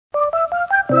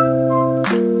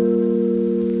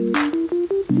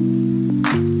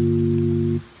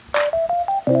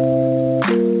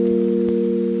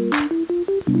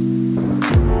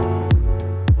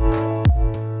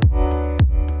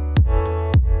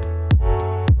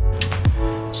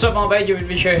So mga bay,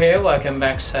 Joby here. Welcome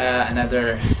back sa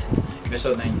another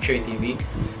episode ng Joy TV.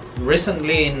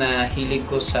 Recently, nahilig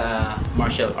ko sa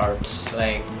martial arts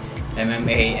like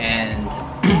MMA and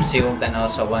sigong tanaw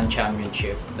sa One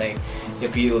Championship. Like,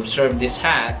 if you observe this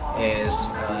hat is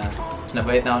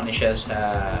napalit na ako siya sa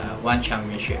One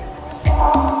Championship.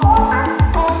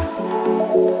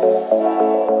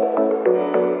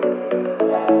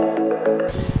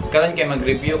 Karon kay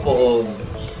mag-review ko og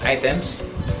items.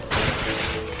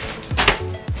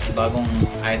 Bagong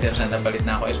items na napalit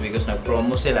na ako is because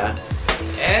nag-promo sila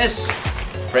is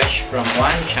fresh from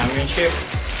One Championship.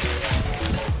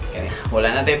 Okay,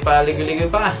 wala na tayo pa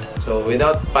ligoy-ligoy pa. So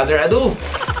without further ado,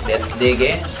 let's dig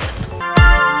in.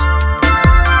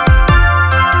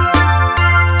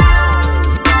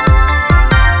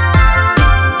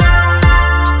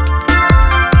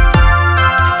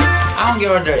 Ang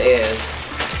order is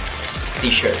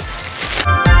t-shirt.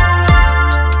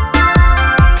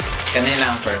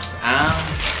 Kanila ang first. Ang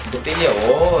botilya.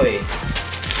 Oy!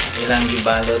 Ilang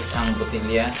gibalot ang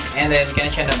botilya. And then,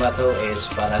 kanya siya na bato is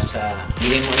para sa...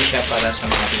 Bili mo siya para sa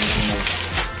mga Pilipino.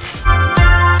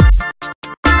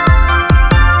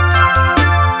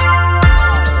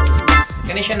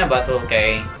 Kanya siya na bato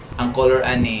kay ang color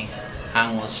ani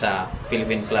hango sa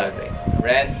Philippine flag.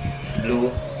 Red,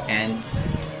 blue, and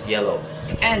yellow.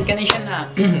 And kanya siya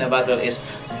na battle is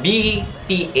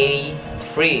BPA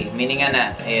free, meaning nga na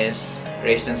is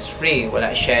resistance free,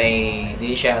 wala siya,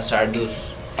 hindi siya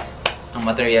hazardous. Ang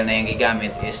material na yung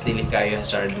gigamit is dili kayo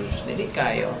hazardous, dili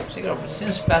kayo siguro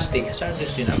since plastic,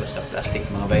 hazardous yun na basta plastic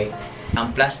mga bay.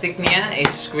 Ang plastic niya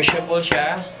is squishable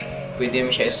siya, pwede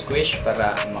mo siya squish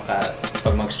para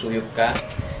pag magsuyok ka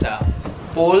sa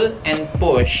pull and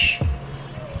push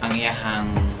ang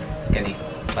iyahang kani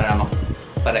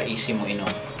para easy mo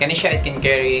inom. Kani siya, it can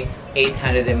carry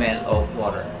 800 ml of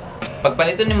water.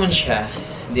 Pagpalito naman siya,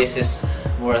 this is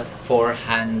worth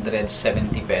 470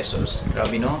 pesos.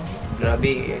 Grabe no?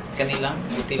 Grabe, kanilang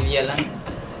botilya lang.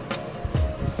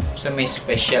 So may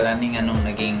special aning anong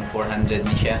naging 400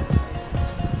 ni siya.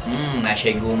 Na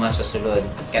siya guma sa sulod.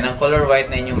 Kanang color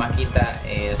white na inyo makita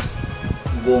is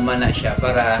guma na siya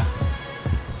para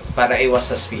iwas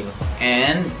sa spill.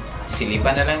 And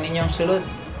silipan na lang ninyo ang sulod.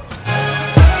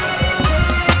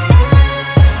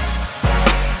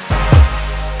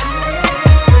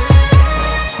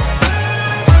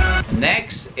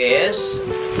 Next is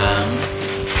ang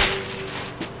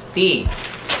tea.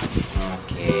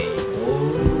 Okay.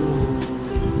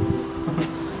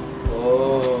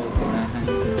 Oh, ganahan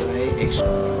ko ay extra.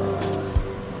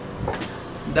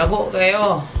 Dago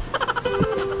kayo.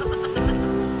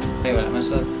 Ay, wala man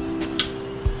suot.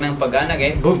 Nang pag-ana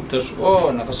guys, boom! Tapos,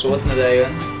 nakasuot na dayon.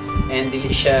 And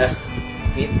dili siya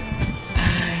fit.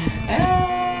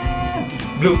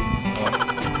 Blue!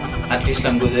 At least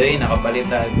lang good ay nakapalit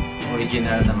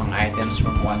original na mga items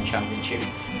from One Championship.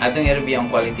 Atong i-review ang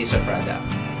quality sa product.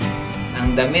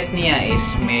 Ang damit niya is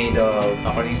made of,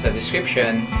 according sa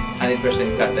description, 100%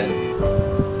 cotton.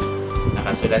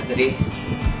 Nakasulat rin,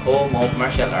 Home of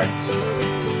Martial Arts.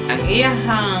 Ang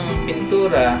iyahang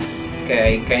pintura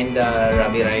kay kinda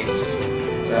rubberized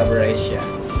siya.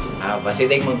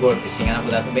 Pasiday mag-work. Tisingan ako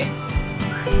dato ba?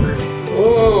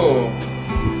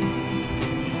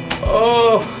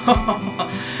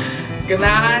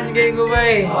 Ganahan kay ko ba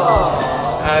eh.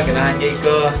 Ganahan kay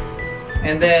ko.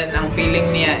 And then, ang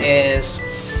feeling niya is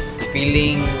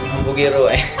feeling hambugiro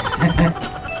eh.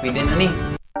 Pwede na ni.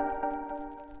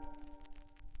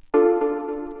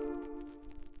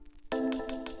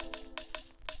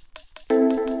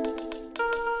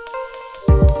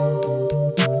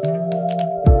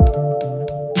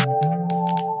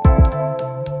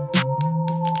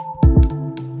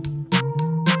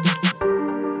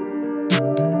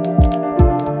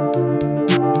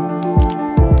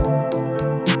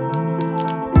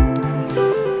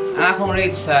 Akong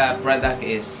rate sa product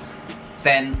is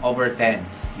 10/10.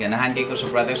 Ganahan kay ko sa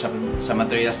product sa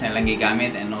materials na ilang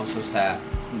gigamit and also sa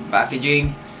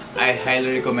packaging. I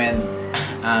highly recommend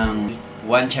ang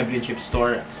One Championship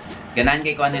store. Ganahan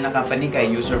kay ko ano na company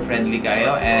kay user friendly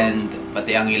kayo and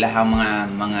pati ang ilahang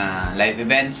mga live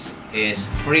events is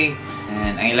free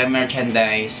and ang ilang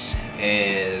merchandise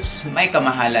is may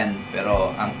kamahalan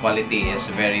pero ang quality is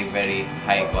very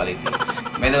high quality.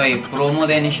 By the way, promo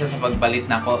din siya sa pagpalit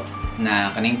nako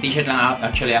na kaning t-shirt lang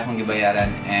actually akong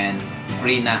gibayaran and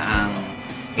free na ang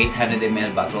 800 ml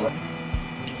bottle.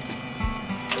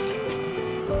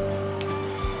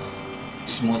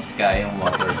 Smooth kayong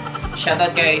water.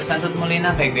 Shoutout kay Santos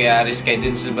Molina, kay Kuya Aris, kay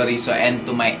Dun Silbariso, and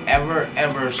to my ever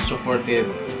supportive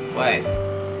wife,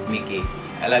 Mickey.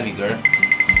 I love you, girl.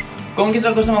 Kung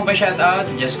gusto mo pa-shoutout,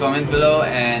 just comment below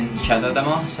and shoutout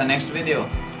mo sa next video.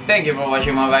 Thank you for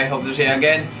watching mga bay. Hope to see you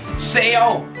again. See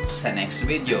you sa next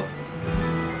video.